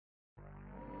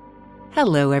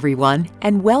Hello, everyone,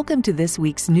 and welcome to this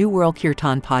week's New World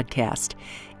Kirtan podcast.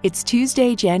 It's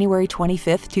Tuesday, January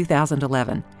 25th,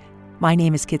 2011. My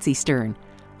name is Kitsy Stern.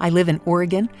 I live in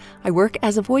Oregon, I work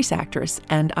as a voice actress,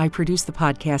 and I produce the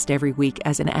podcast every week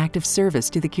as an act of service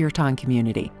to the Kirtan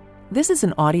community. This is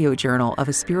an audio journal of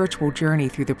a spiritual journey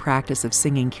through the practice of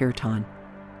singing Kirtan.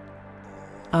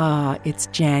 It's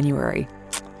January,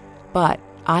 but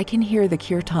I can hear the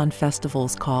Kirtan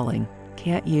festivals calling,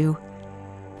 can't you?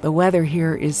 The weather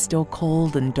here is still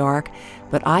cold and dark,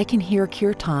 but I can hear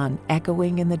Kirtan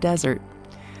echoing in the desert.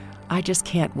 I just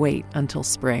can't wait until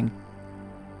spring.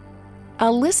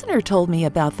 A listener told me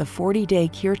about the 40-day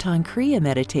Kirtan Kriya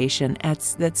meditation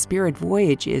that Spirit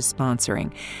Voyage is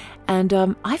sponsoring, and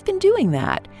I've been doing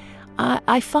that.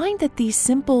 I find that these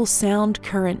simple sound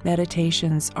current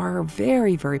meditations are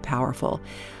very, very powerful.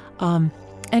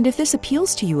 And if this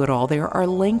appeals to you at all, there are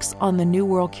links on the New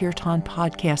World Kirtan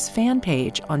podcast fan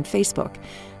page on Facebook,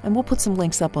 and we'll put some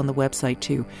links up on the website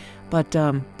too. But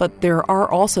there are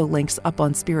also links up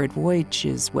on Spirit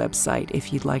Voyage's website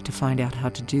if you'd like to find out how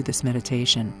to do this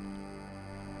meditation.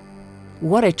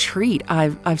 What a treat!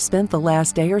 I've spent the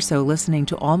last day or so listening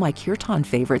to all my Kirtan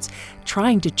favorites,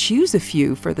 trying to choose a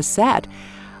few for the set.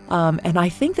 And I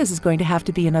think this is going to have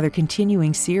to be another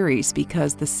continuing series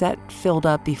because the set filled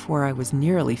up before I was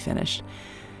nearly finished.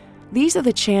 These are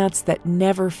the chants that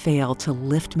never fail to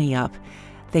lift me up.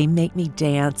 They make me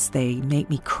dance, they make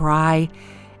me cry,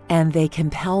 and they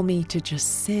compel me to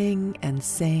just sing and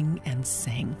sing and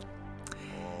sing.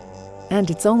 And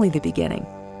it's only the beginning.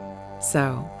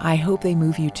 So I hope they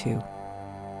move you too.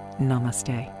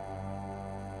 Namaste.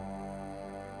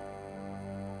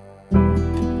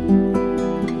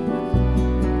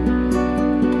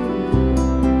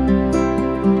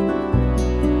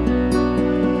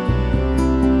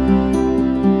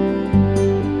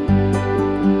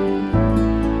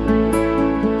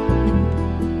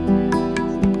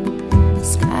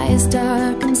 It's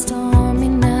dark and stormy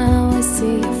now. I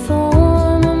see a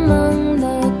form among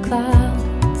the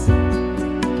clouds,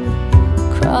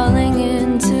 crawling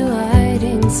into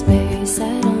hiding space.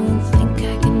 I don't think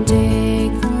I can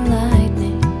take the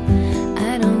lightning.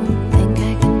 I don't think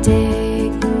I can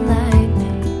take the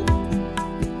lightning.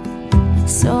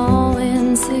 So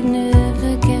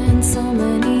insignificant, so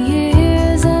many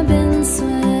years I've been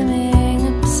swimming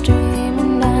upstream,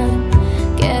 and I'm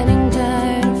getting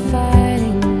tired of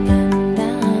fighting.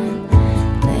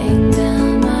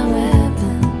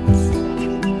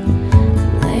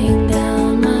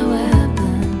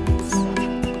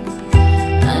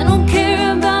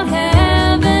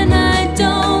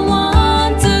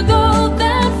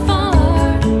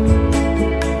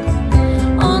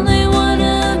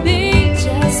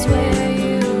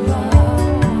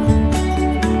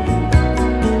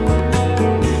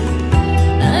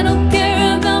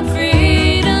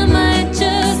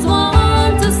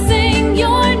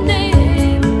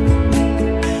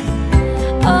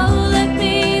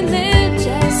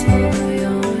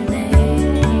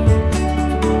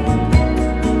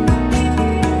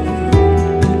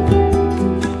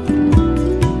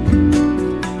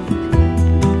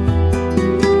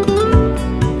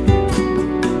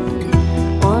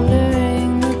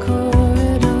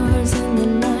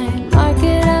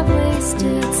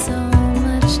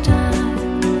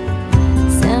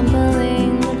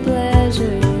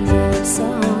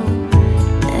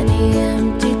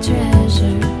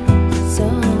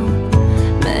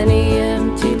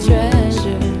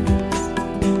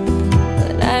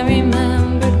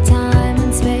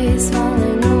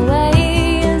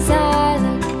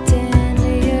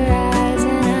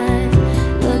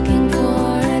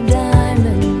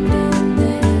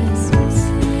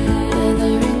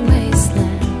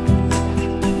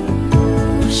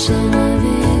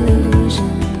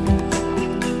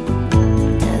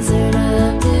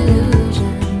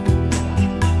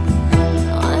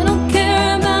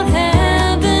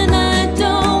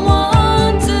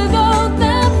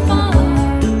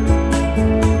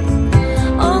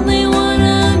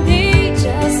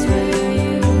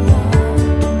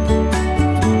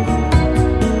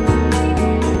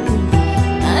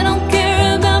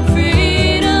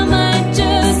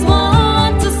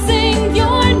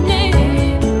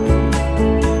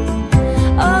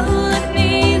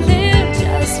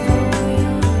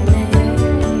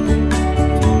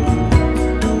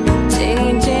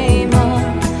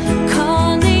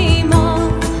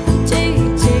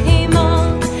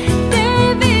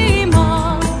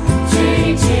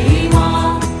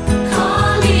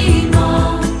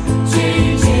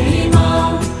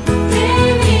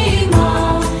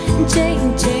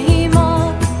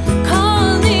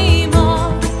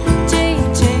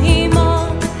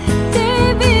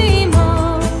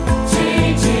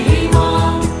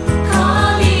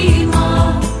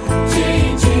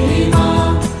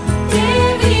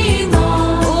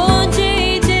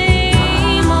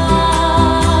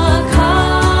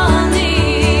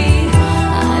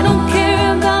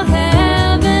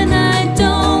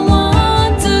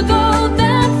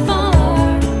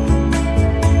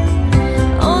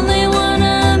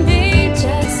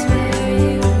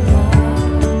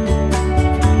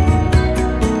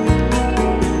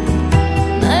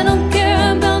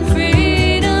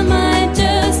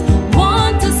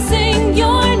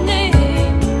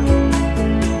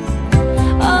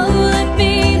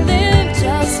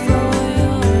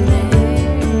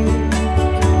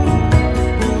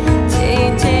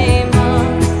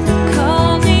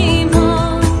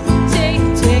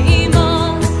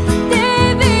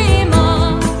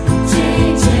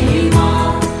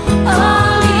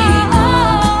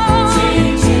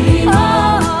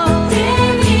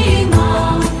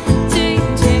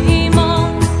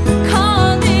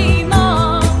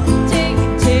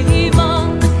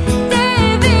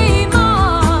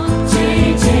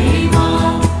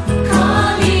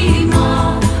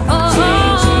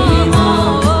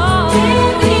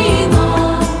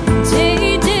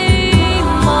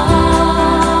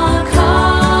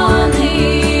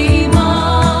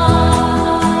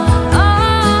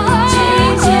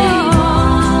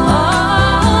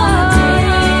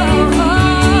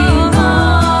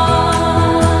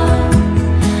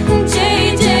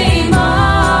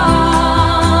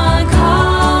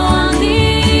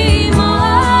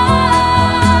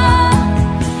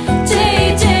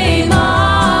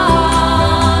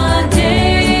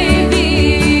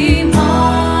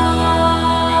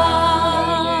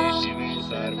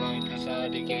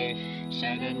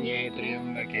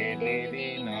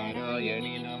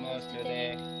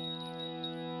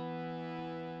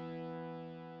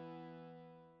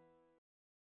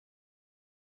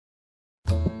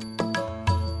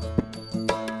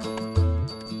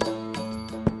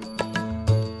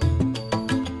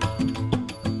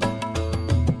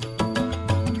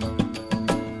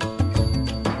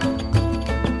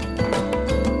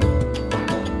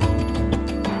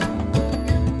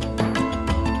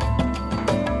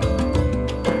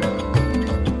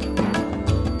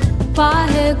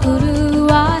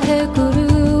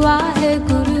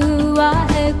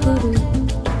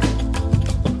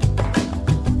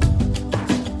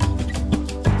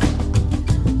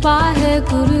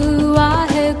 Vaheguru,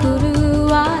 Vaheguru,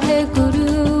 Vaheguru,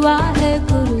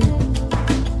 Vaheguru.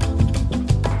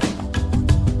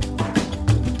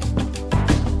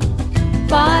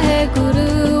 Vaheguru,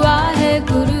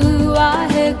 Vaheguru,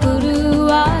 Vaheguru,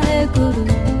 Vaheguru.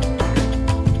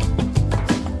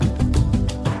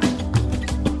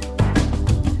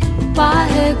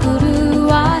 Vaheguru,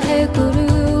 Vaheguru,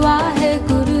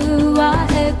 Vaheguru,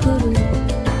 Vaheguru.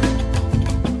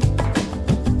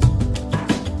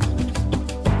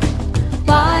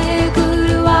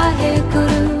 Vaheguru,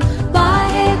 Vaheguru,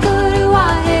 Vaheguru,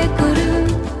 Vaheguru.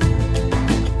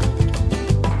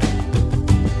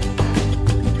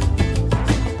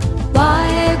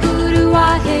 Vaheguru,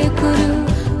 Vaheguru,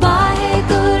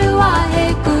 Vaheguru,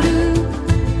 Vaheguru.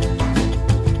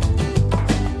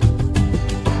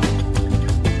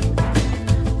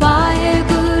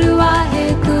 Vaheguru,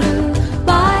 Vaheguru,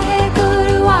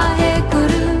 Vaheguru,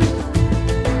 Vaheguru.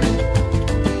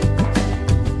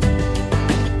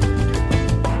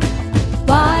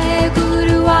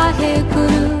 Vaheguru,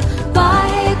 Vaheguru,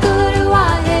 Vaheguru,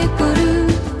 Vaheguru.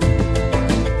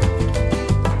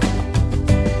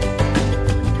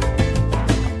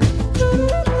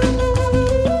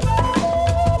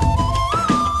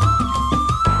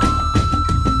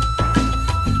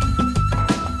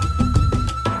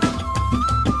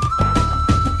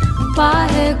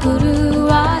 Vaheguru,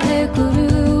 Vaheguru,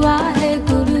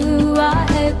 Vaheguru,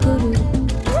 Vaheguru.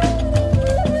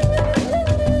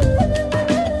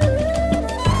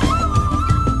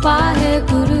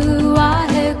 Vaheguru,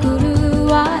 Vaheguru,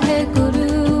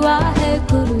 Vaheguru,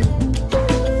 Vaheguru.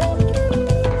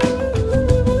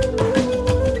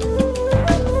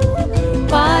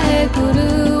 Vaheguru,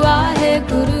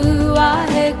 Vaheguru,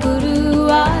 Vaheguru,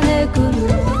 Vaheguru.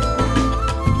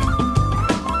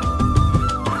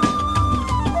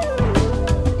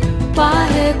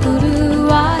 Vaheguru,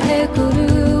 Vaheguru,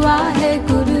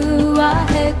 Vaheguru,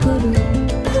 Vaheguru.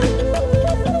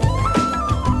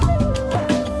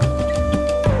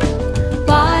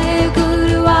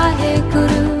 Vaheguru,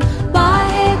 Vaheguru,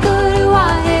 Vaheguru,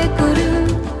 Vaheguru.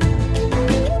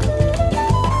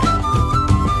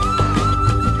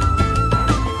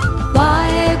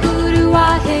 Vaheguru,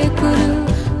 Vaheguru,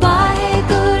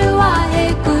 Vaheguru,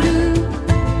 Vaheguru.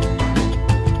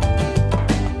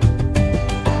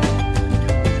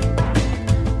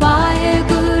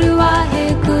 Vaheguru,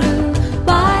 Vaheguru,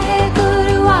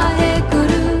 Vaheguru,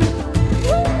 Vaheguru.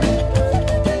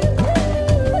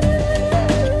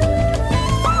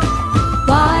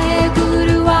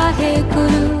 Vaheguru,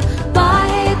 Vaheguru,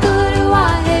 Vaheguru,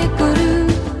 Vaheguru.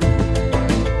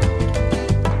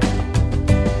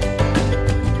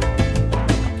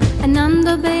 आनंद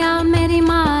बया मेरी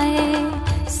माए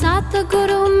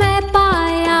सतगुरु मैं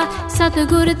पाया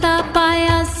सतगुरु ता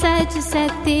पाया सच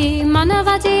सती मन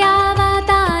वजिया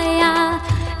वदाया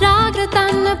राग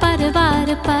तन परवार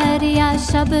परिया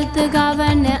शब्द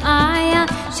गावन आया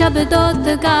शब्दोत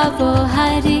गावो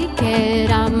हरि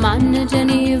केरा मन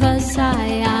जनी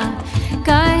वसाया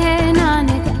कहे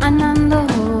नानक आनंद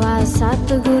हुआ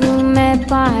सतगुरु मैं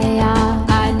पाया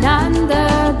आनंद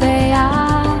बया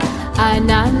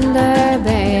आनंद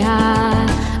बया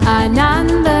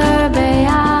आनंद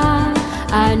बया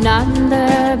आनंद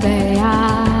बया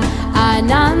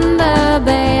आनंद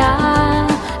बया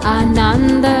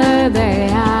आनंद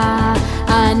बया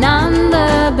आनंद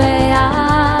बया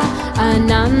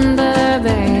आनंद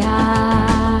बया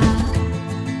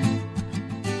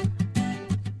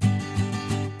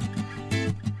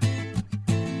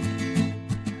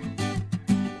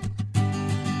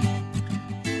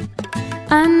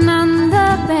आनंद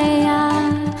बया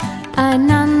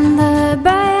आनंद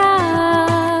बया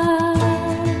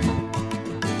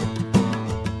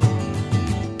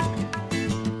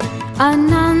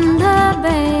आनंद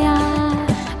बया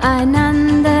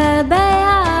आनंद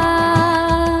बया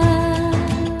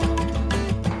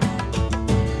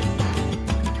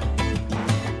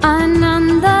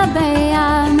आनंद बया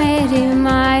मेरी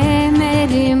माए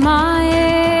मेरी माए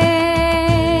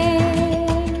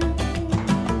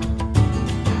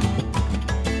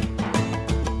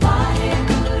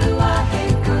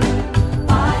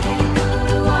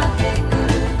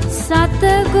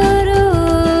सतगुरु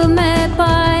मैं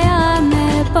पाया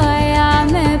मैं पाया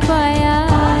मैं पाया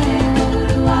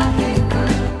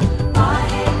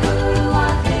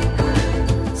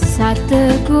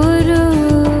सतगुरु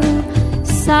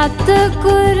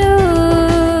सतगुरु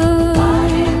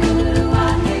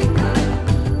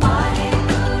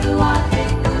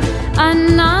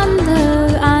आनंद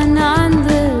आनंद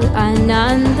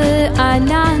आनंद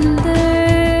आनंद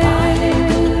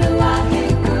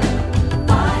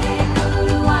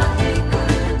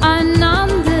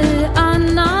आनंद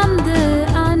आनंद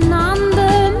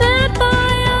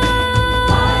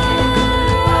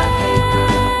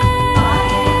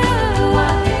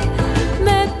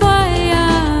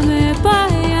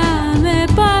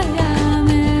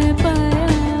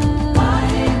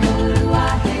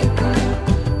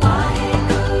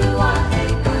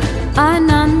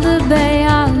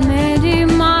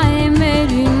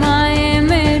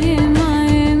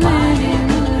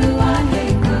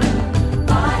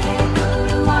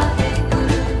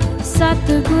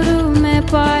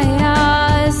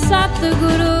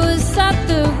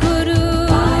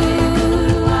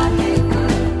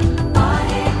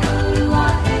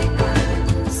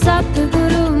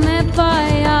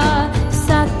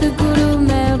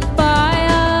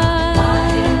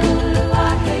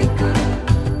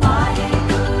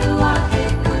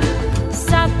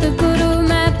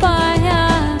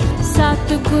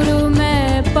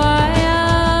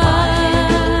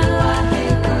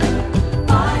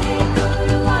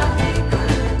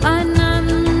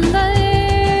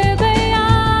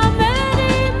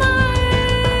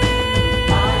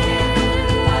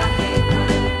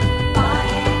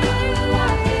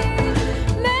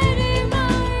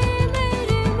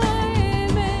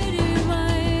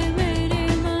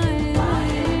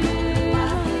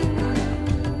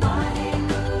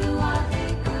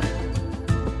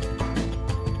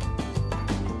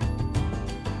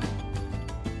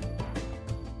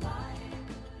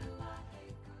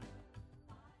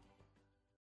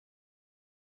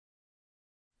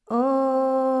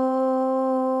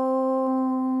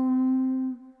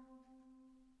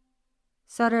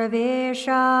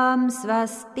सर्वेषां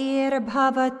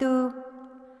स्वस्तिर्भवतु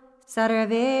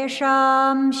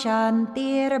सर्वेषां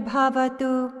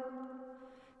शान्तिर्भवतु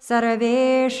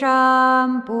सर्वेषां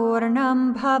पूर्णं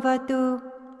भवतु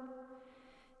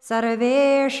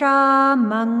सर्वेषां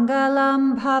मङ्गलं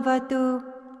भवतु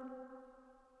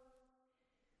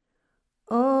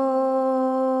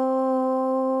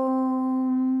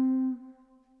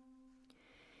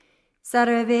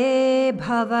सर्वे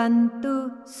भवन्तु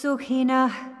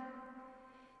सुखिनः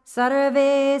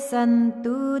सर्वे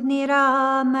सन्तु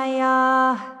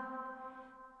निरामयाः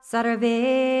सर्वे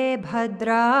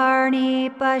भद्राणि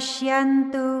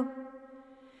पश्यन्तु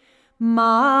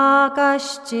मा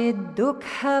कश्चित्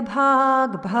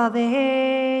दुःखभाग्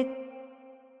भवेत्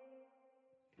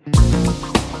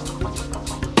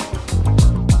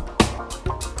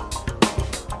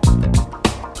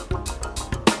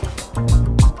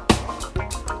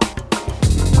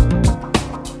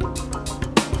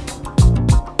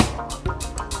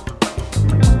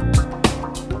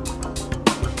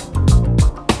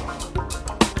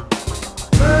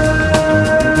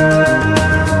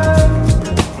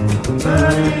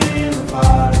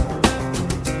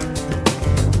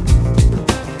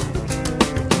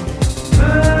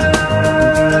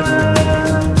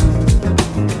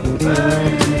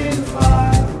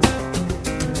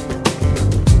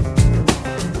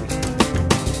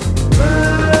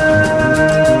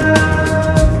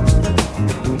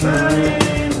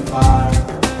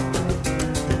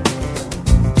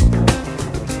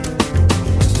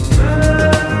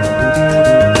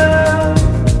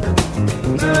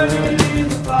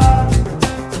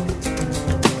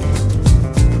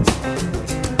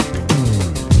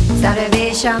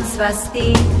सर्वेषां स्वस्ति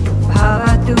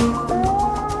भवतु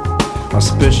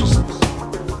auspiciousness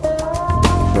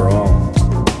for all.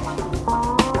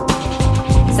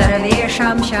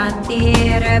 सर्वेषां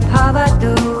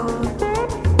शान्तिर्भवतु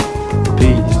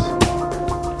Peace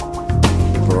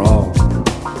for all.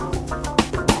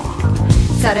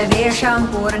 सर्वेषां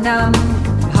पूर्णं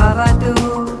भवतु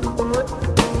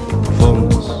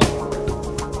Fullness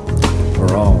for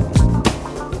all.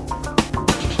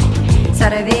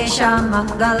 सर्वेषां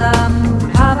मङ्गलं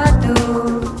भवतु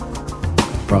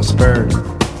Prosperity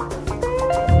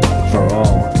for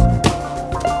all.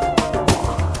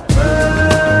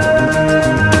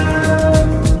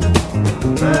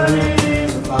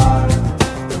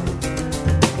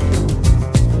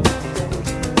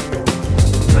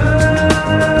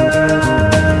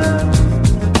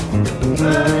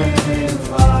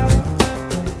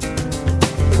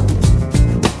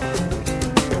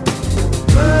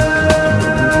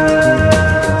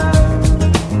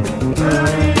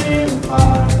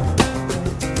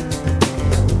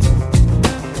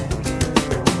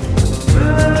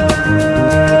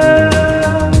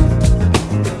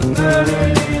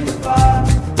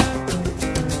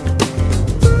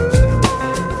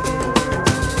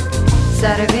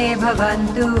 सर्वे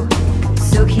भवन्तु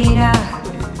सुखिनः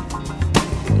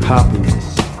Happiness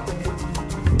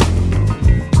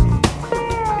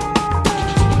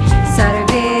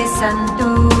सर्वे सन्तु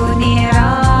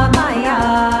निरामयाः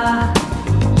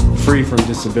free from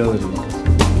disability.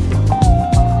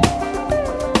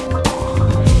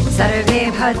 सर्वे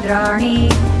भद्राणि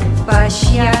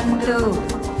पश्यन्तु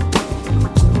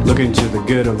Looking to the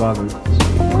good of others.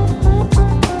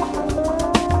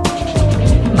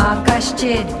 मा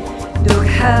कश्चित्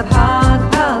दुःखभाग्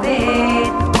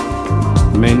भवेत्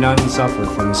May none suffer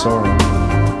from sorrow.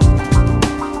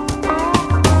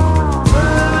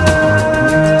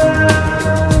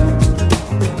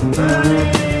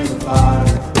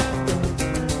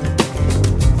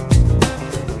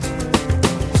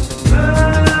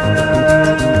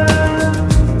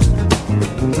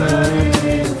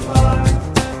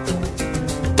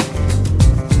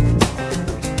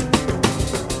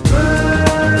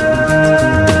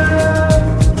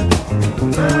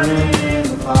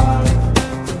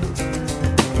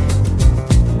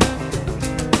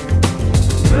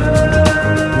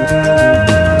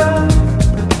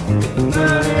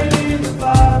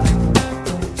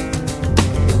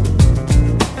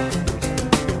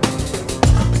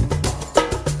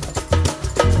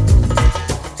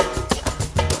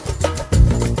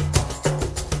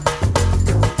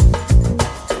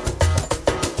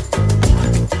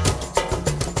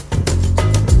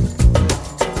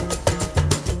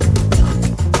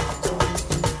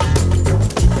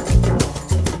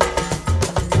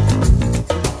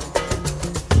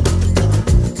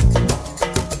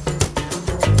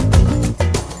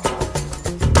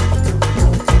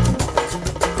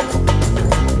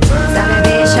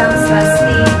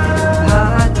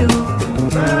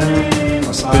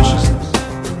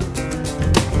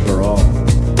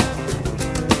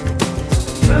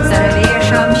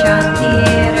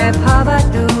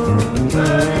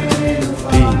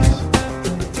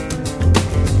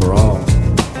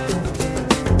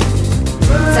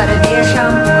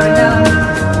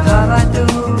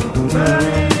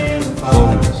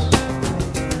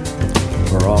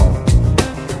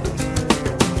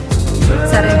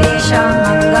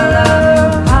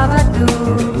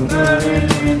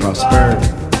 prosperity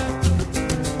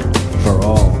for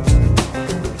all.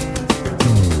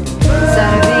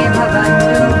 Sarve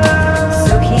bhavantu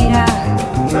sukhina.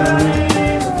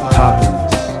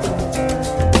 Happiness,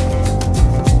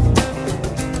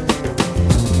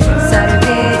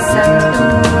 Sarve santu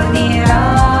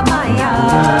niramaya.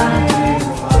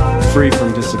 free from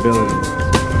disabilities,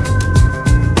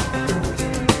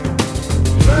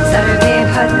 Sarve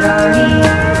bhadrani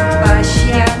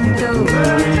pashyantu.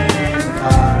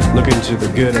 looking to the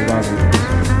good of others,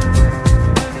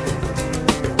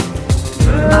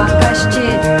 Ma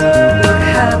kaschid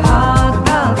dukha bhag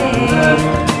bhavet.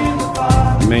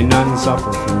 may none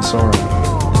suffer from sorrow.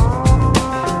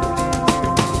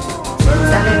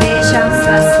 Sarvesham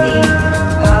swasti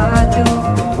bhavatu.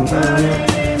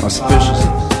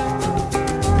 Auspiciousness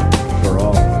for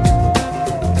all.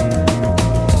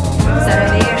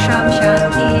 Sarvesham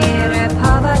shantir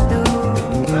bhavatu.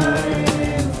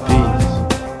 Peace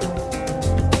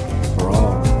for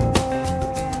all.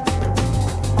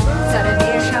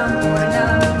 Sarvesham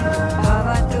purnam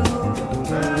bhavatu.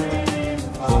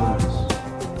 Fullness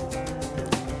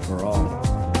for all.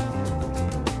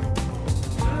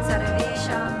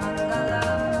 Sarvesham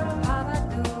mangalam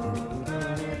bhavatu.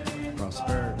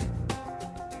 Prosperity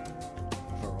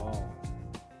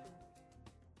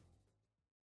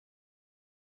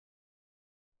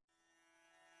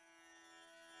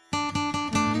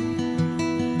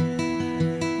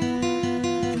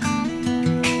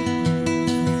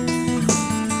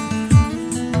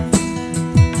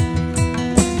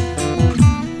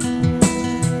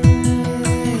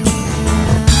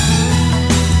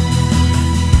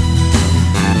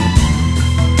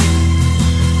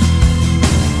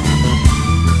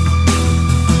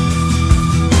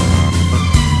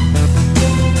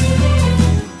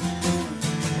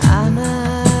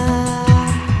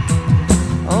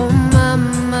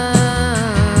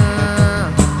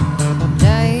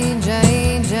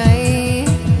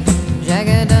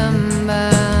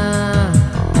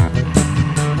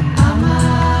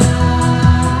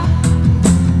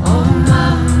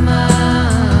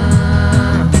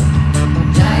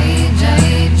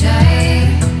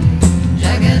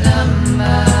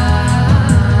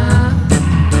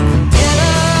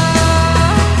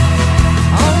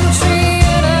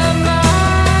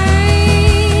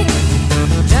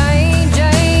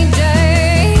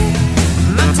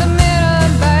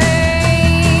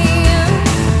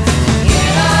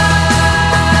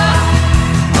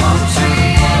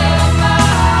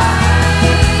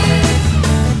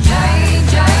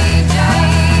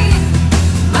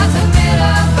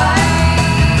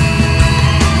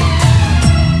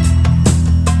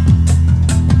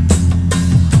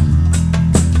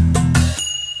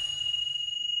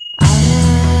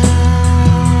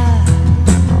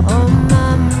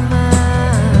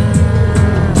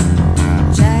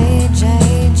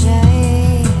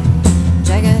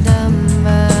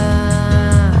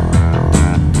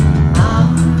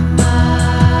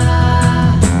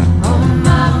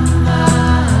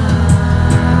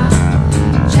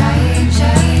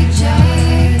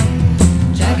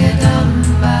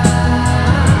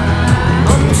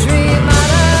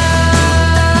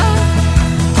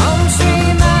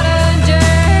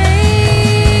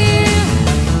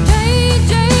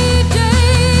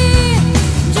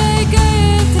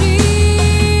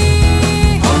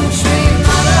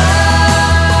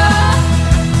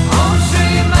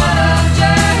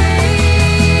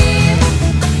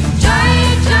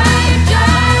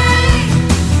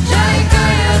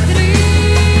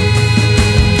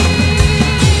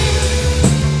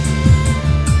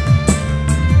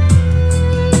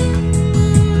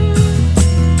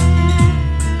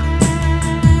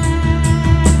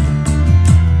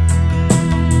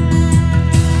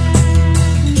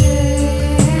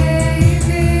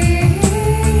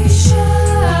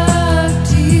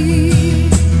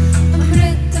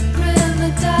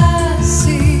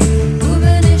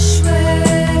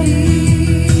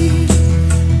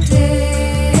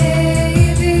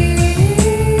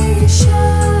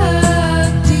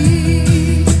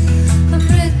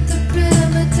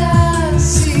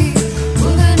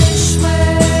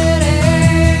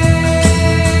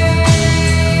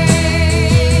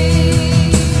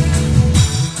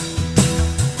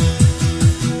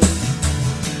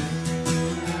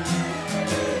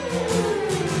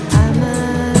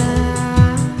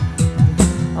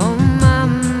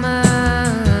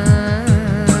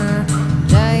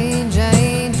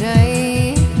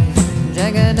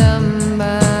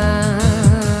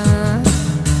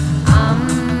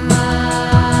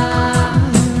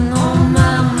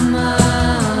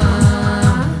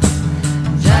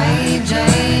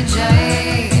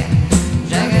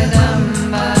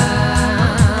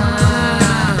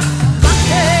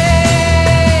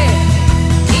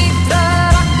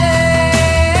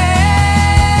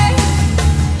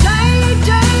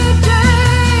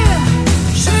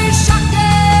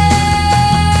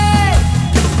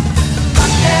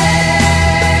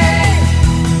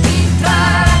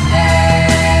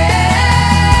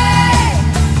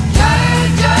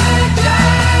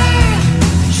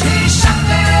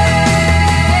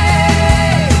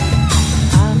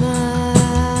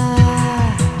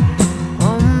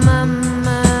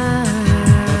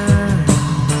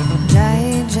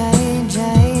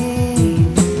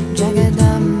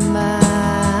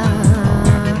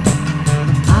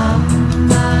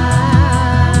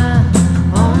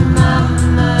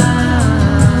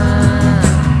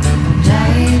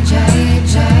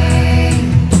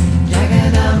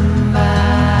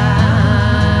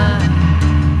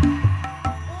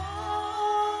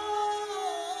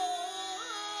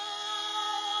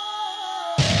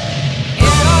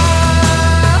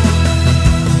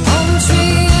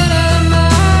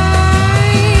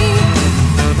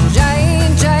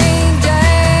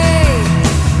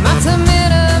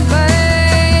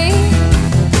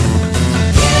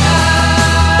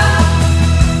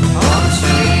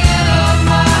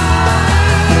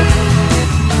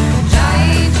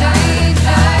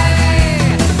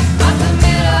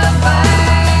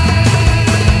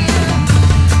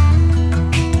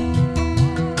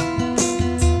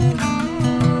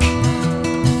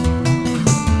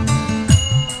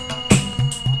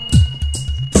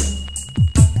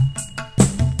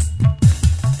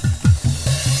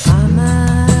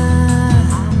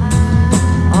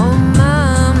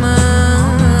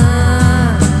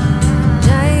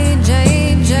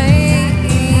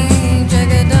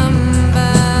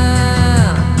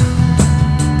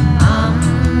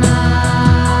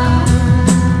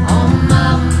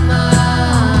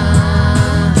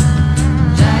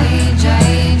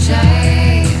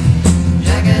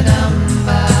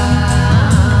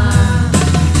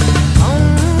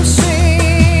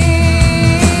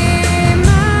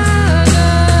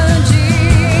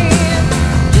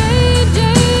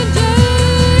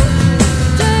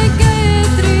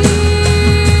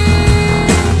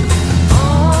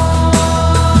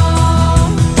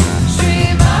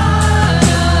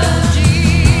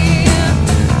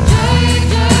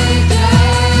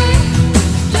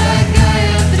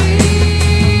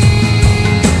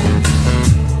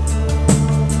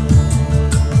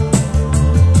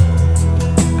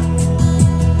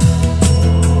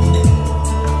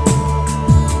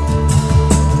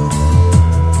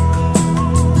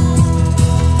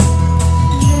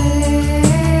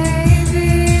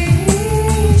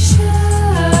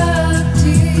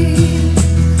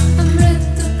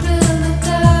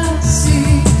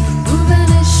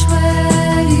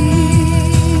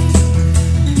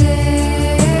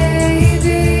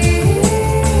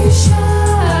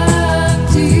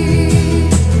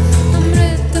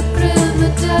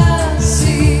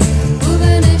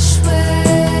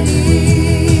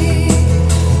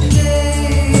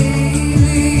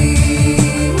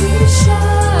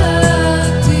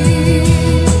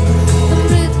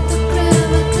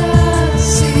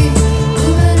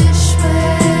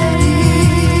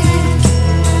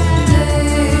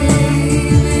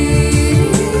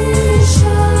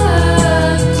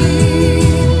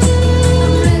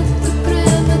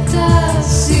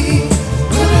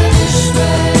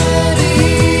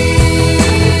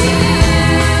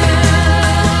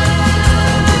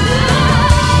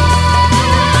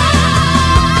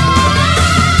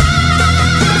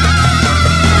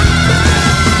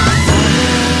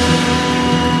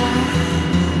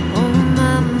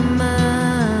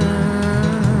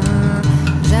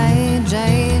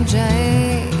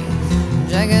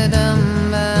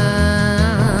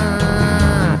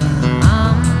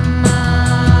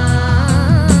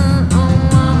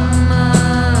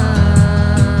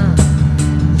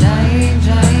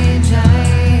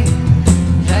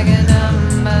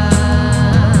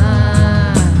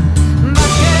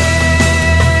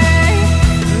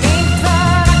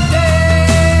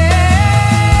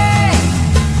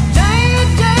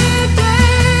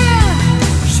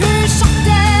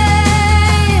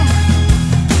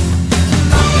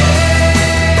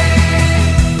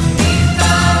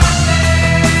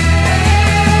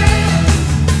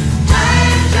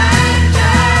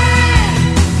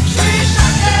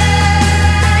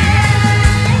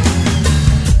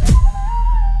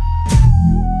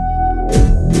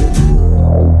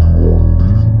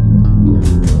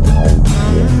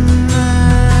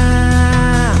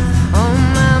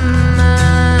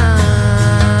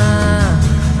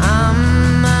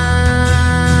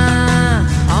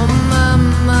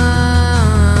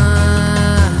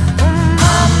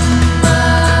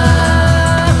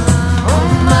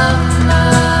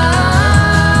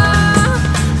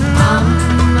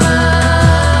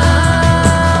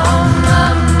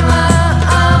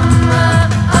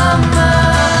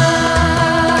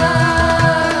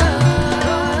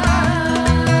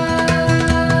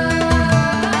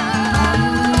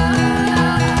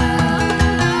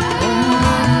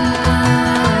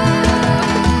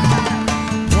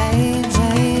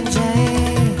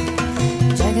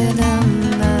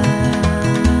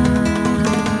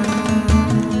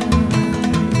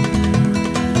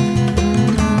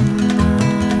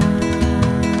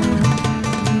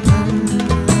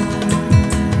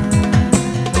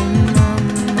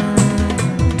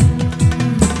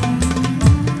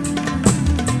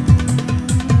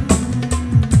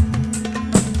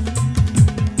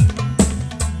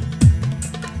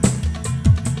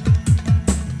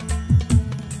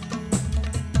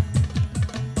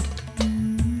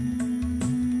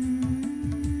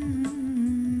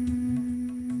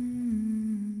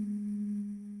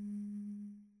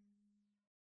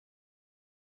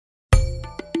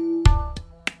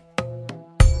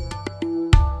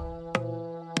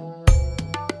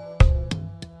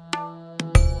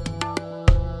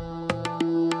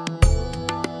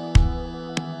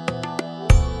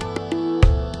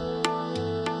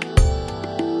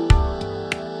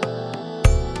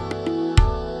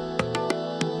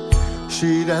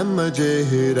Shri Ram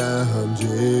Jai Ram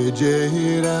Jai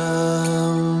Jai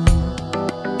Ram.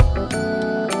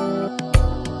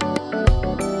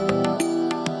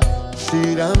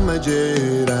 Shri Ram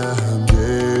Jai Ram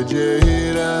Jai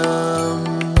Jai Ram.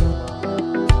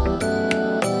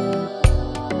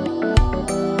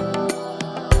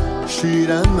 Shri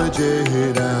Ram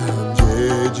Jai Ram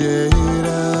Jai Jai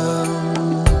Ram.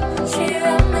 Shri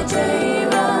Ram Jai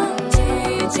Ram Jai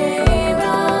Jai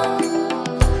Ram.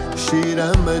 Shri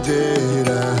Ram Jai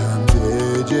Ram Jai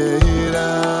Jai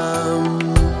Ram.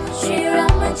 Shri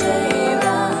Ram Jai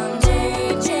Ram Jai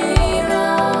Jai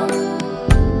Ram.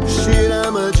 Shri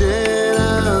Ram Jai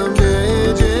Ram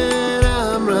Jai Jai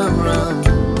Ram Ram Ram.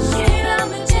 Shri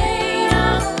Ram Jai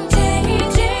Ram Jai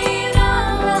Jai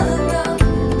Ram Ram Ram.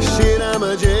 Shri Ram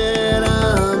Jai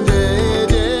Ram Jai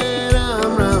Jai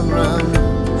Ram Ram Ram.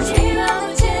 Shri Ram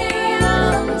Jai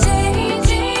Ram Jai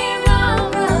Jai Ram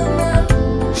Ram Ram.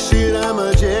 Shri Ram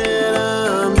Jai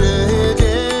Ram Jai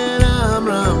Jai Ram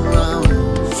Ram Ram.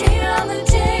 Shri Ram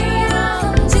Jai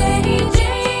Ram Jai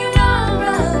Jai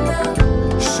Ram Ram Ram.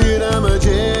 Shri Ram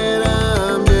Jai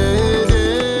Ram Jai Jai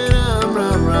Ram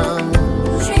Ram Ram.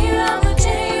 Shri Ram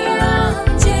Jai Ram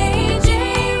Jai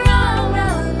Jai Ram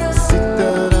Ram Ram.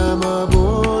 Sitarama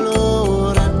bolo,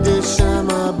 Radhe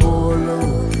Shama bolo.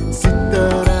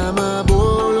 Sitarama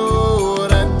bolo,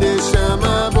 Radhe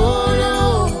Shama bolo.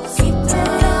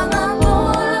 Sitarama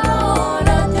bolo,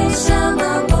 Radhe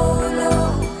Shama bolo.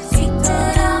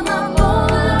 Sitarama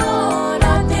bolo,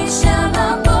 Radhe Shama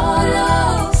bolo.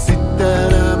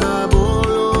 Sitarama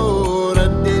bolo,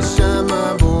 Radhe Shama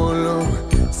bolo.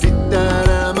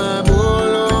 Sitarama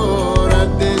bolo,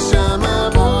 Radhe Shama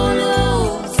bolo.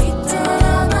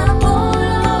 Sitarama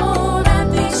bolo,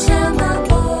 Radhe Shama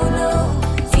bolo.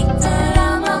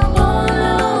 Sitarama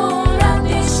bolo,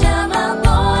 Radhe Shama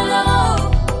bolo.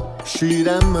 Shri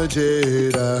Ram Jai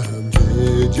Ram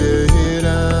Jai Jai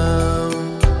Ram.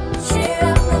 Shri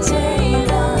Ram Jai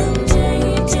Ram Jai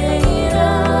Jai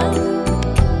Ram.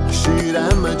 Shri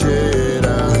Ram Jai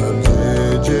Ram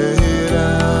Jai Jai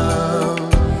Ram.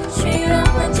 Shri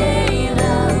Ram Jai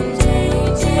Ram Jai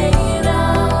Jai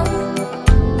Ram.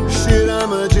 Shri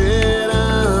Ram Jai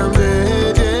Ram Jai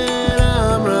Jai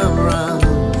Ram Ram Ram.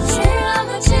 Shri Ram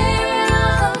Jai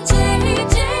Ram Jai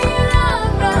Jai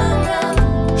Ram Ram Ram.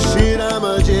 Shri Ram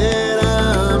Jai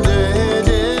Ram Jai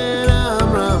Jai Ram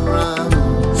Ram Ram.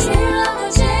 Shri Ram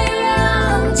Jai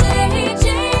Ram Jai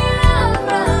Jai Ram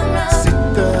Ram Ram.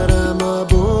 Sitarama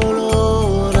bolo,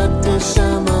 Radhe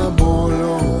Shama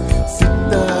bolo.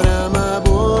 Sitarama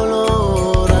bolo,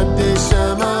 Radhe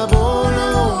Shama bolo.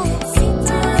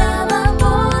 Sitarama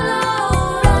bolo,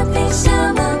 Radhe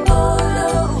Shama bolo.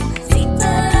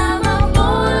 Sitarama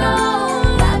bolo,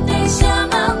 Radhe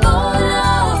Shama bolo.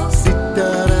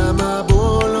 Sitarama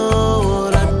bolo,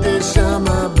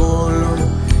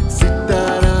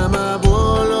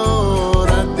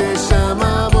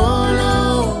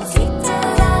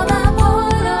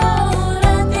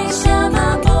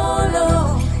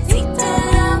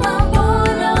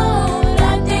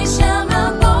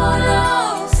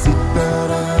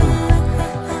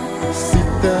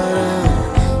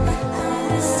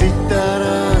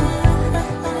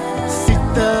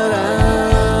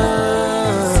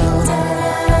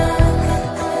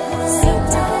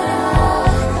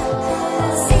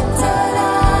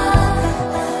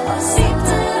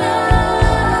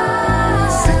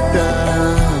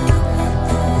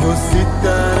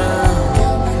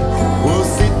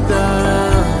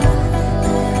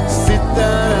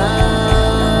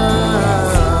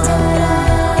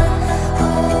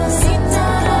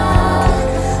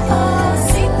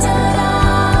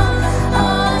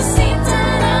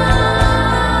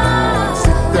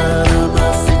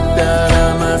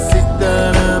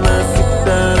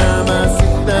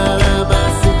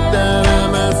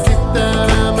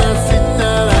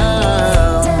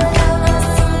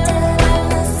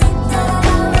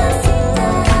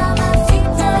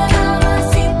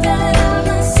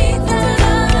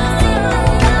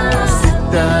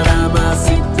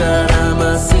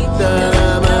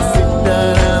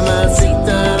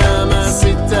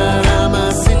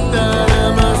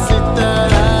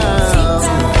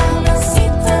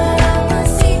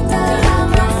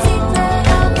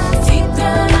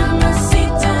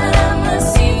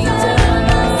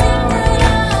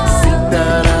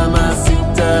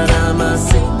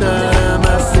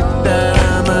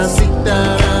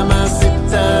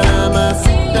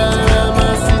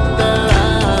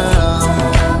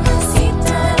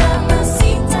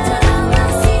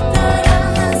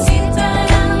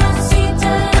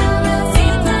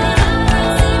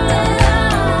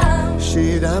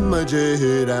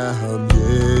 Ram,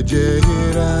 Jai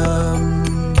Jai Ram.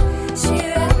 Shri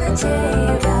Ram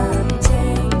Jai Ram,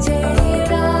 Jai Jai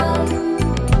Ram.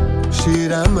 Shri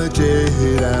Ram Jai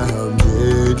Ram,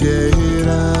 Jai Jai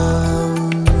Ram.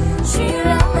 Shri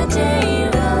Ram Jai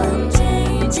Ram,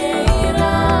 Jai Jai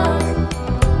Ram.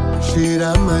 Shri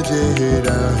Ram Jai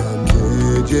Ram,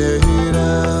 Jai Jai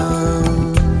Ram.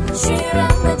 Shri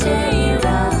Ram Jai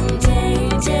Ram, Jai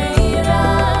Jai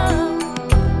Ram.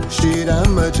 Shri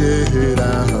Ram Jai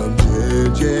Ram,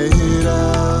 Jai Jai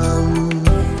Ram.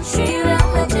 Shri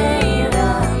Ram Jai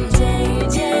Ram, Jai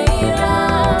Jai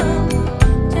Ram.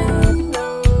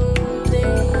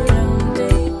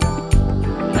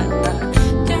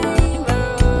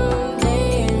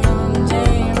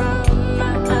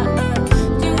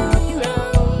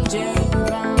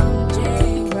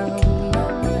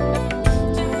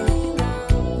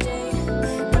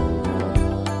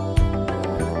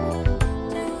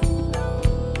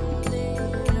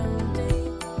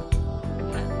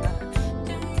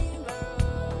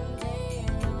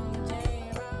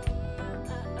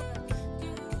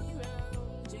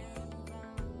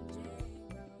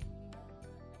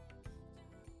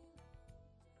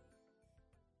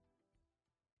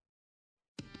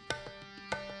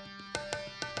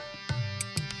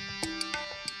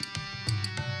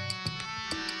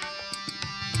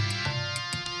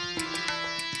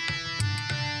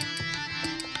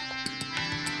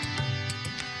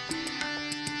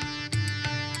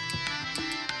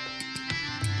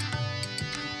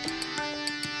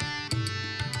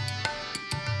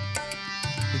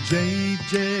 Jai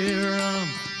Jai Ram,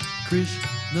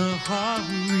 Krishna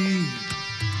Hari,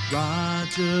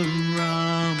 Raja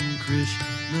Ram,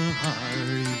 Krishna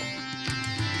Hari.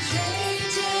 Jai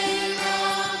Jai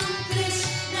Ram,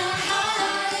 Krishna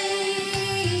Hari,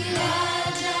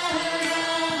 Raja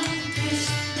Ram,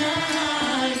 Krishna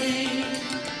Hari.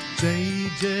 Jai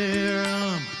Jai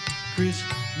Ram,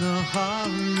 Krishna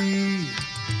Hari,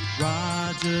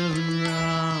 Raja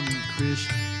Ram,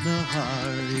 Krishna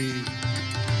Hari.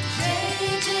 Jai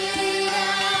Jai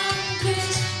Ram,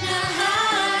 Krishna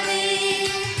Hari,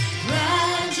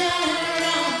 Raja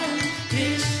Ram,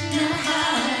 Krishna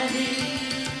Hari.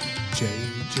 Jai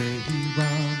Jai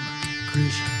Ram,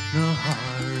 Krishna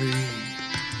Hari, Raja Ram, Krishna Hari. Jai Jai Ram, Krishna Hari,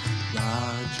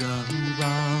 Raja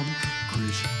Ram,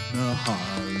 Krishna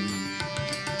Hari.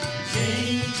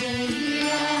 Jai Jai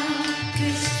Ram,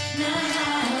 Krishna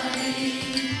Hari,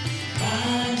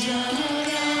 Raja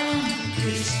Ram,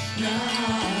 Krishna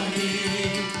Hari.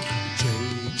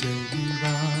 Jai Jai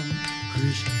Ram,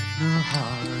 Krishna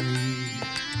Hari,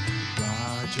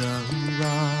 Raja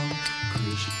Ram,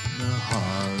 Krishna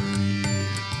Hari.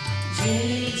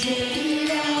 Jai Jai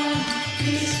Ram,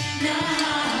 Krishna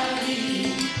Hari.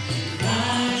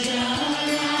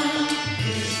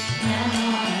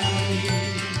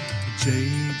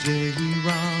 Jai Jai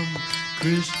Ram,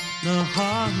 Krishna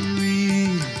Hari.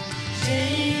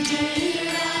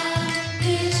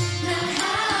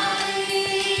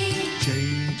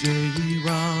 Jai Jai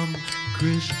Ram,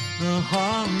 Krishna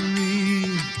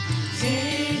Hari.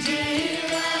 Jai Jai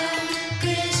Ram,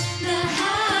 Krishna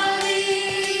Hari.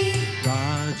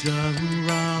 Raja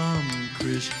Ram,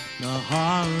 Krishna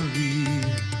Hari.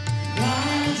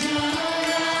 Raja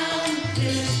Ram,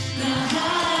 Krishna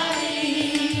Hari.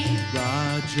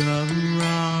 Raja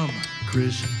Ram,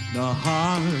 Krishna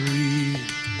Hari.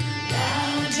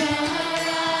 Raja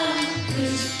Ram,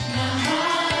 Krishna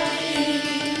Hari.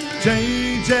 Jai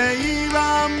Jai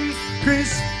Ram,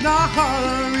 Krishna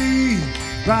Hari.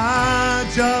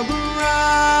 Raja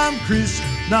Ram,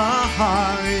 Krishna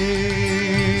Hari.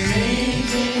 Jai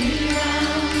Jai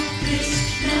Ram,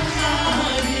 Krishna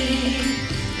Hari.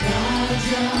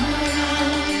 Raja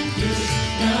Ram,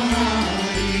 Krishna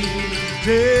Hari.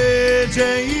 Jai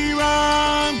Jai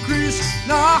Ram,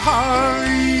 Krishna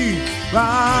Hari.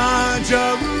 Raja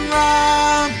Ram,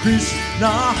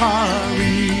 Krishna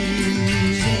Hari.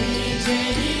 Jai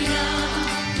Jai Ram,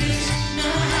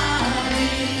 Krishna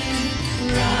Hari.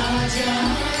 Raja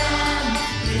Ram,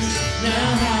 Krishna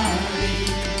Hari.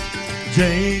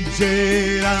 Jai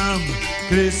Jai Ram,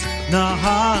 Krishna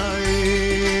Hari.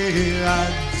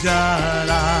 Raja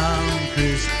Ram,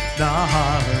 Krishna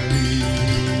Hari.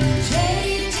 Jai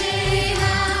Jai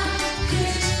Ram,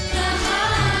 Krishna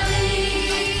Hari.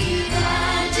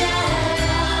 Raja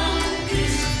Ram,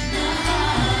 Krishna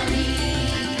Hari.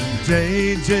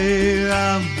 Jai Jai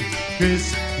Ram,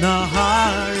 Krishna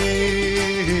Hari.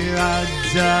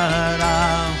 Raja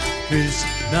Ram,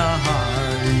 Krishna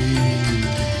Hari.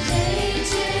 Jai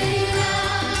Jai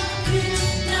Ram,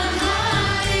 Krishna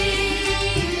Hari.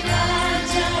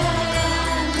 Raja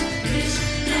Ram,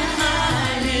 Krishna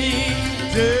Hari.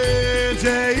 Jai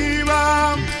Jai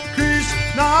Ram,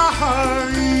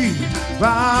 Hari,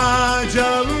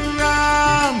 Raja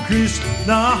Ram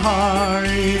Krishna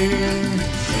Hari.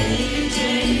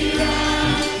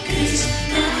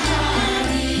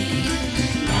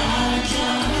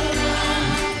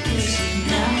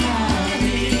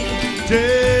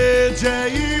 Jai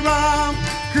Jai Ram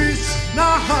Krishna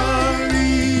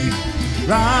Hari,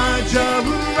 Raja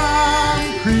Ram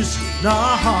Krishna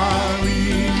Hari.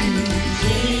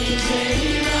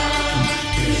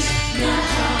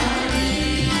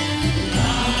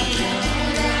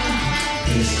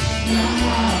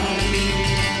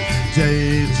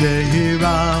 Jai Jai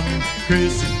Ram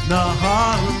Krishna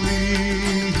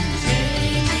Hari.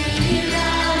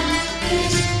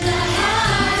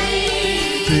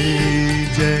 Jai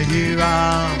Jai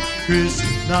Ram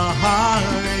Krishna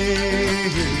Hari.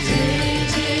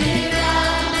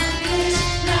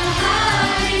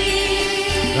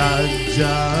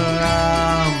 Raja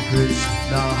Ram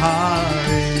Krishna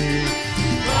Hari.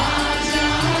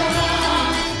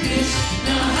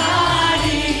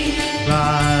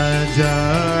 Raja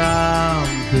Ram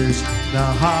Krishna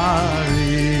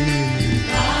Hari.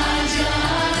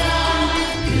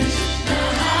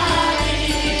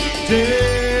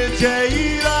 Jai Jai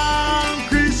Ram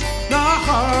Krishna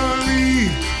Hari,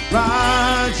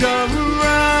 Raja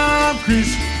Ram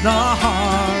Krishna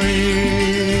Hari.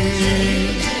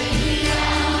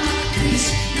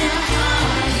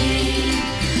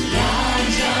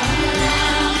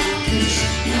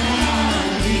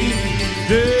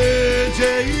 Jai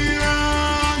Jai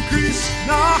Ram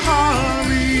Krishna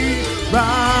Hari,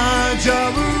 Raja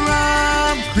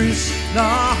Ram Krishna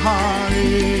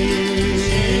Hari.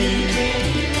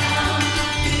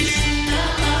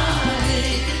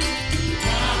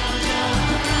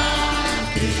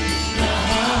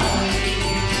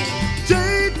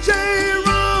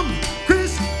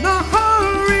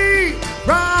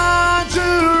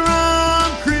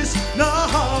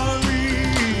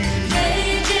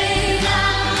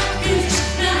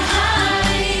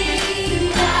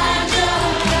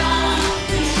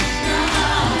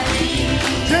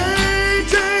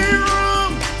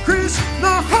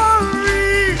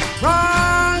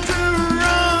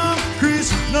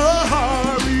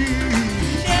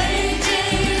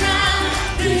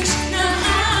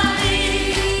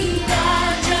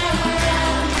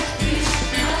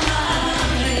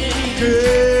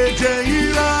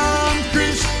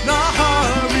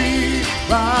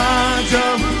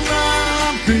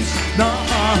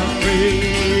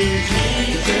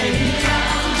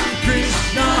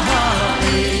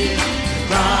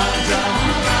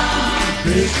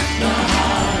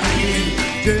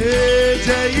 Jai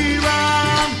Jai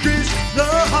Ram Krishna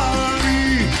Hari,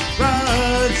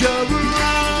 Raja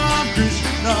Ram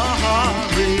Krishna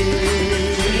Hari.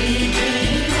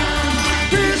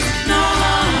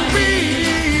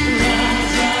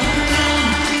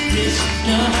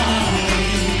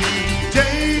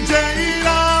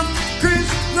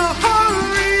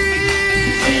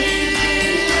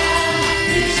 Jai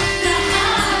Ram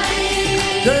Krishna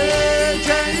Hari,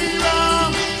 Raja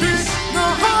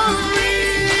Ram Krishna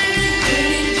Hari.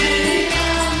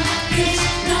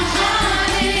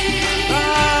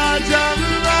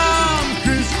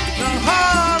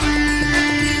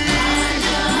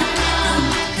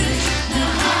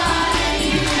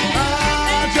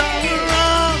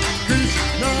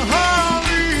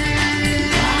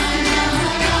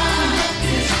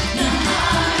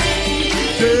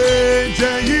 Jai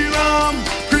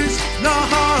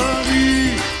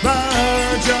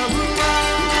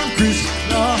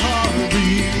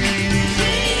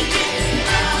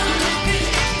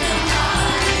Jai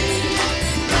Ram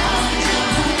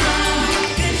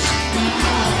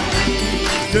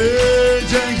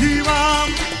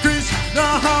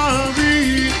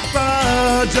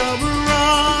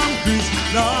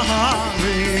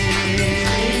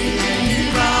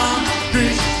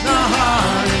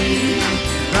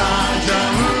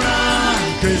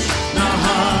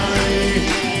Krishna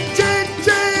Hari,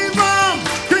 Raja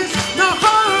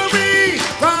Ram Krishna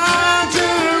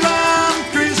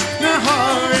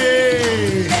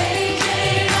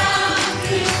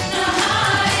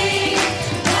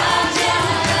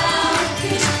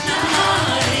Hari.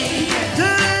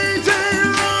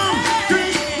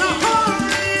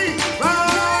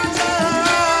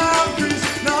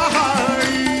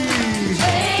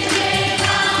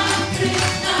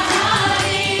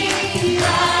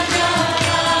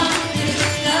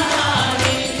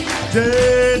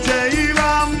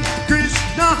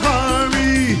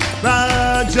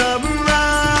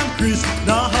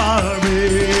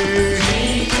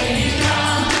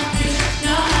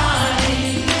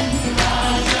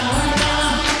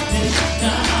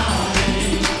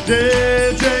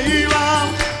 Jai Jai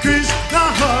Ram Krishna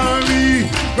Hari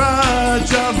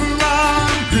Raja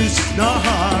Ram Krishna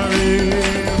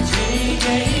Hari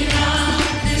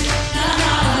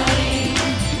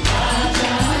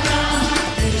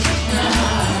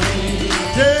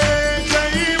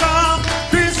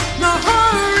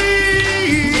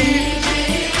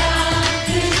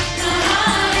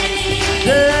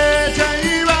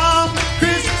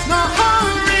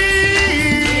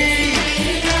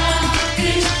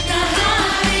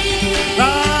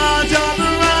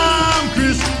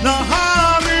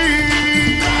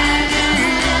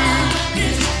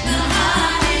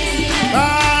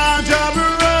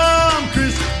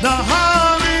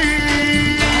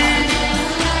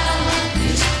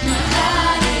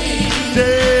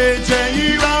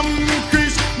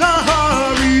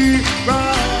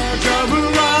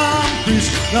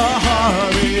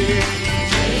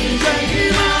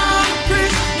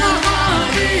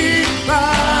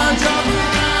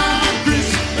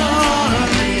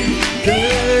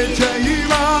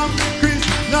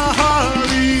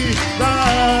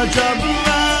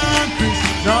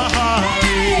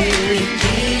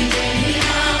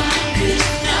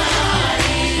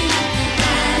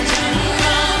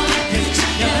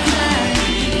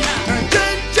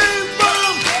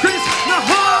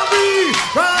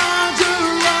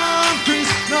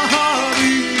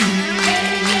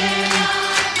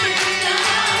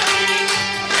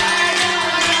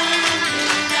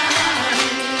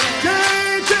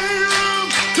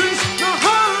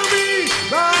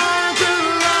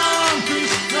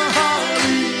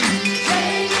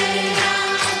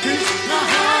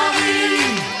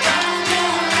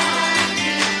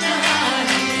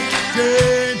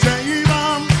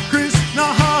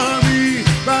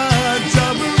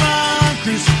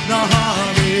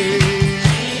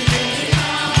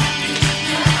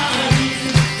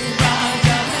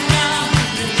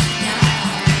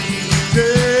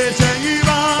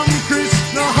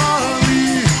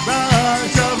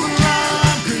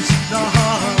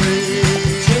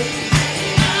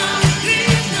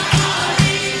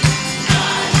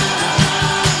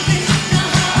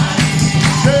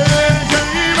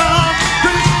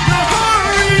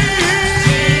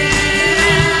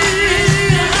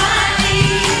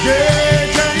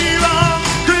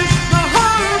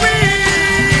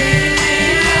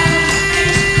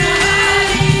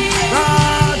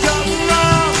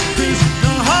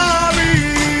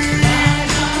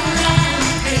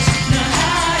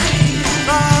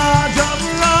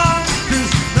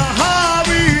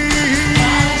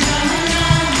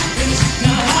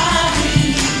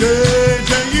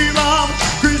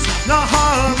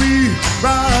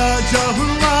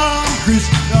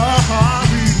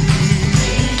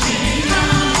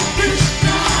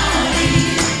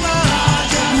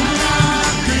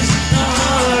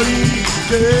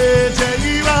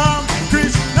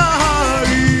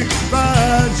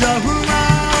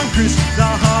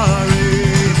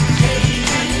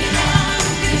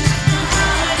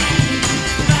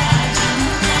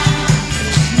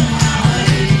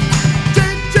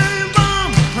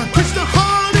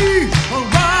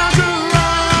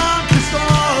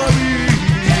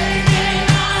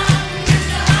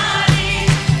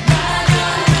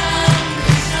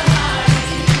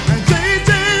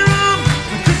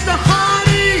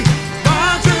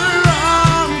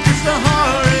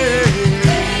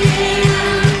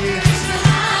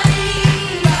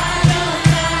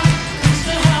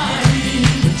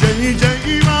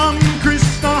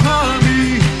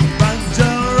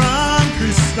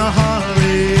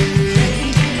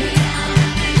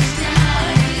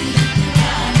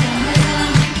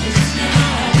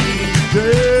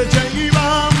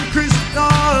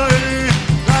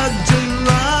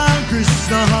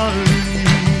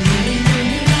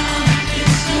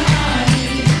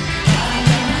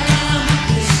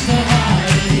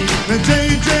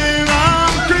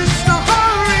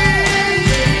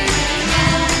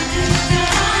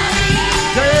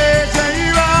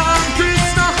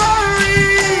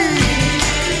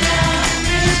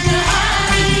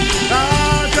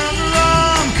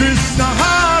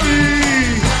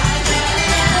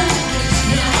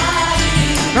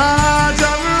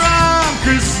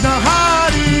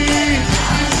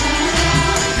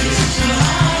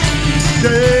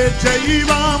Jai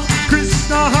Ram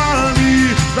Krishna Hari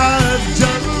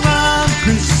Raja Ram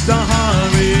Krishna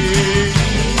Hari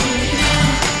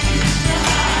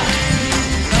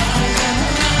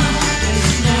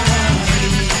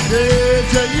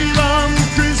Jai Ram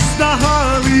Krishna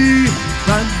Hari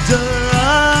Raja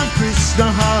Ram Krishna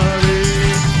Hari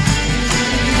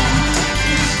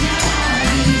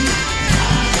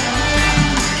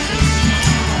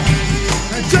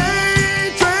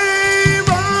Jai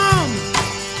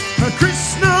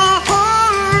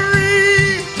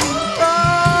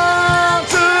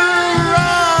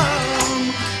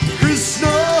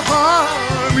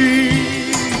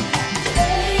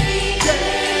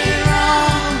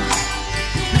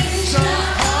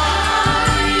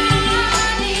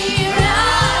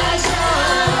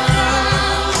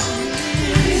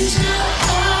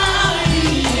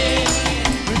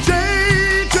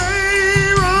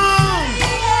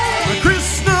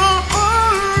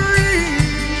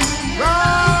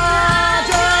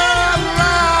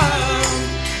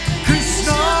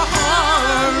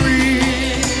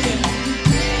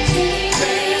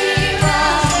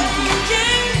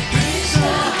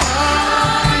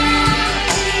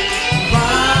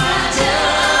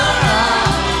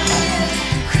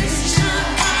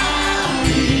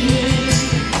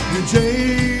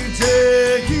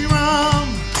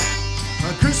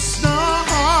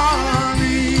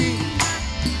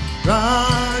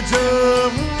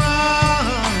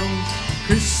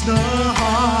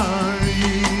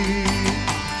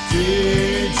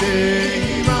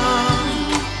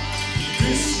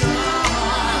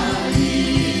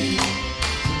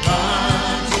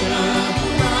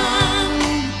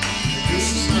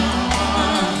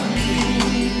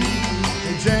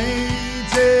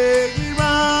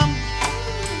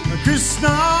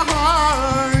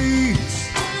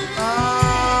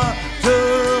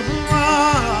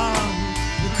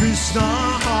Krishna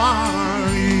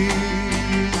Hari.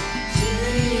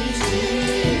 Jai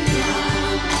Jai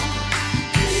Ram,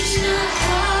 Krishna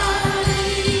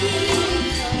Hari.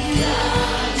 Jai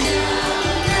Jai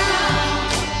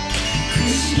Ram,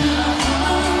 Krishna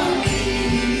Hari.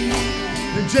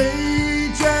 Jai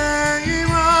Jai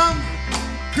Ram,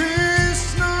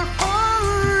 Krishna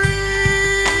Hari.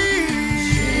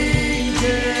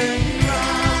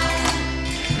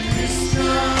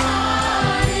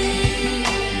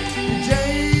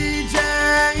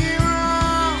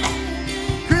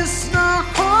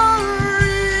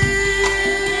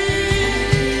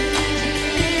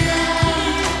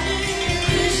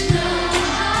 Krishna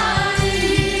Hari.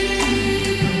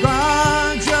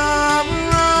 Raja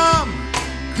Ram,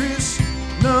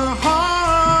 Krishna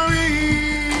Hari.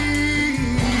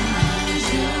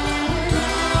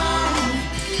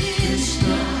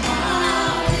 Krishna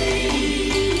Hari.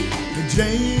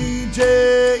 Jai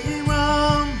Jai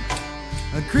Ram,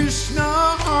 Krishna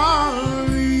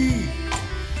Hari.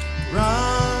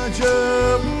 Raja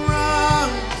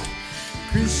Ram,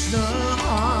 Krishna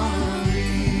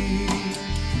Hari.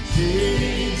 Jai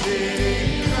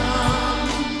Jai Ram,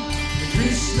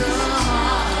 Krishna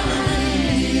Hari.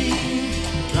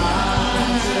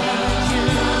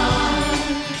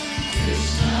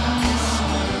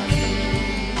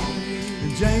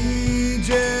 Jai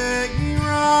Jai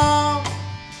Ram,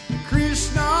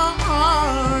 Krishna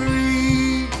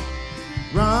Hari.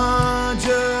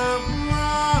 Raja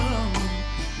Ram,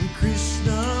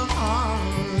 Krishna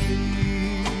Hari.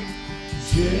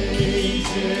 Jai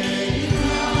Jai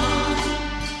Ram,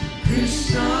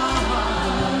 Krishna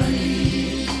Hari.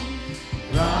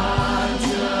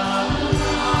 Raja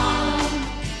Ram,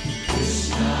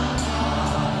 Krishna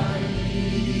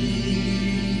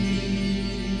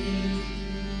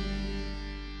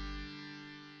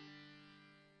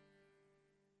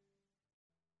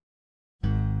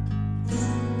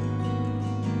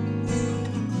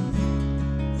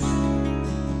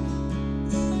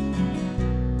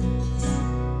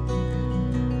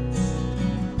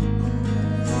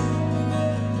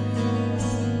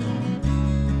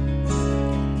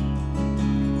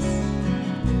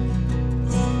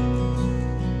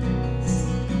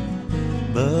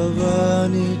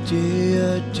Bhavani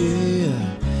Jaya Jaya,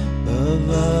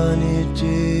 Bhavani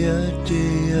Jaya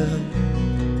Jaya.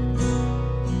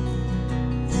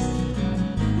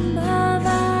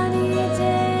 Bhavani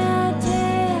Jaya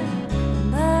Jaya,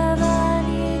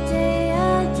 Bhavani Jaya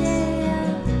Jaya.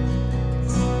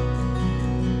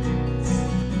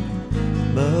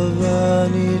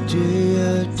 Bhavani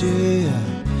Jaya Jaya,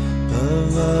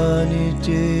 Bhavani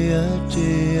Jaya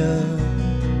Jaya.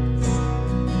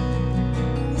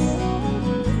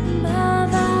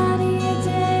 Bhavani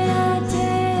Jaya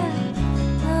Jaya,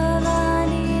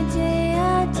 Bhavani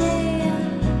Jaya Jaya.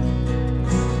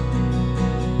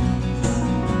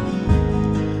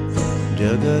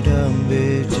 Jagadambe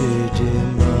Jai Jai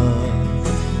Ma,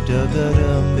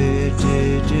 Jagadambe Jai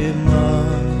Jai Ma.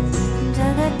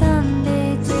 Jagatambe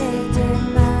Jai Jai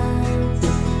Ma,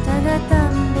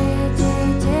 Jagatambe Jai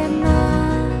Jai Ma.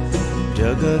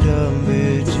 Jagadambe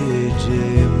Jai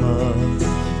Jai Ma,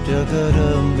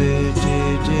 Jagadambe Jai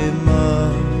Jai Ma.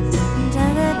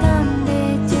 Jagatambe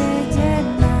Jai Jai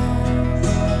Ma,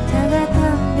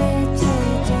 Jagatambe Jai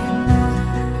Jai Ma.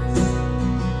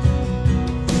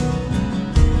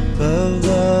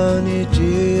 Bhavani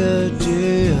Jaya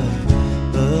Jaya,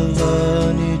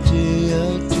 Bhavani Jaya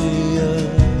Jaya.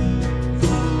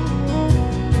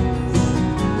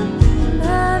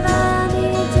 Bhavani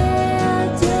Jaya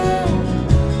Jaya,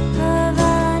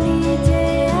 Bhavani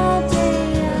Jaya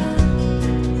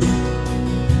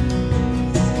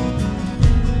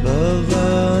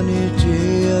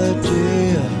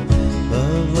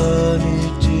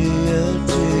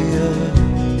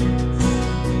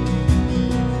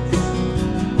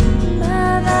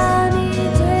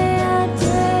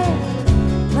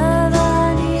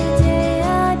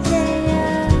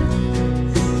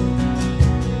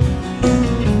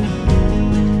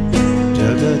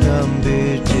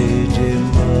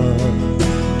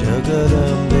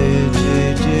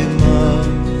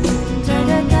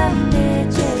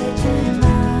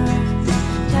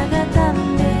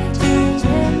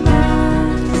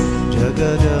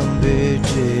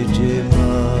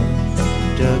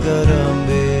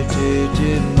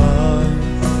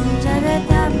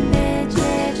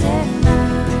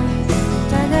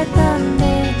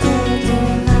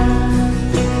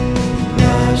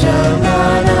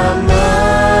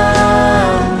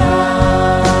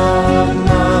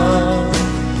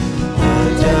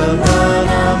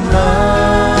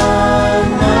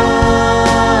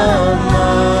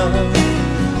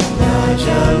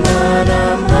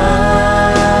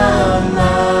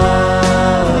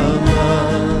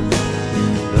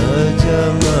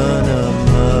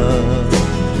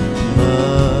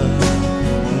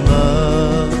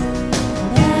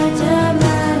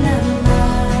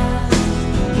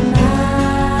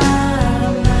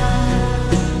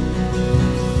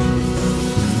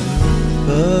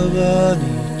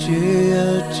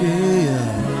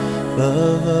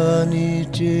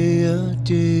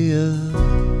Jaya.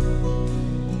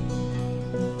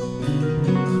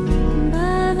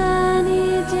 Bhavani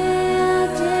Jaya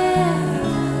Jaya,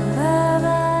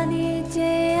 Bhavani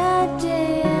Jaya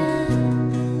Jaya.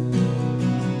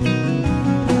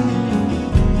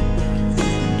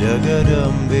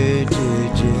 Jagarambe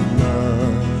Jai Ma,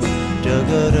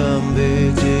 Jagarambe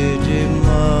Jai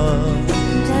Ma,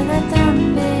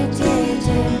 Jagatambe Jai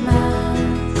Jai Ma,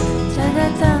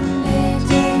 Jagatambe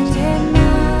Jai Jai Ma.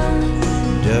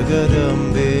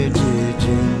 Jagarambe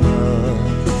Jai Ma,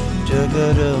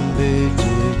 Jagarambe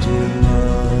Jai Ma.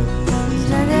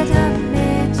 Jagatambe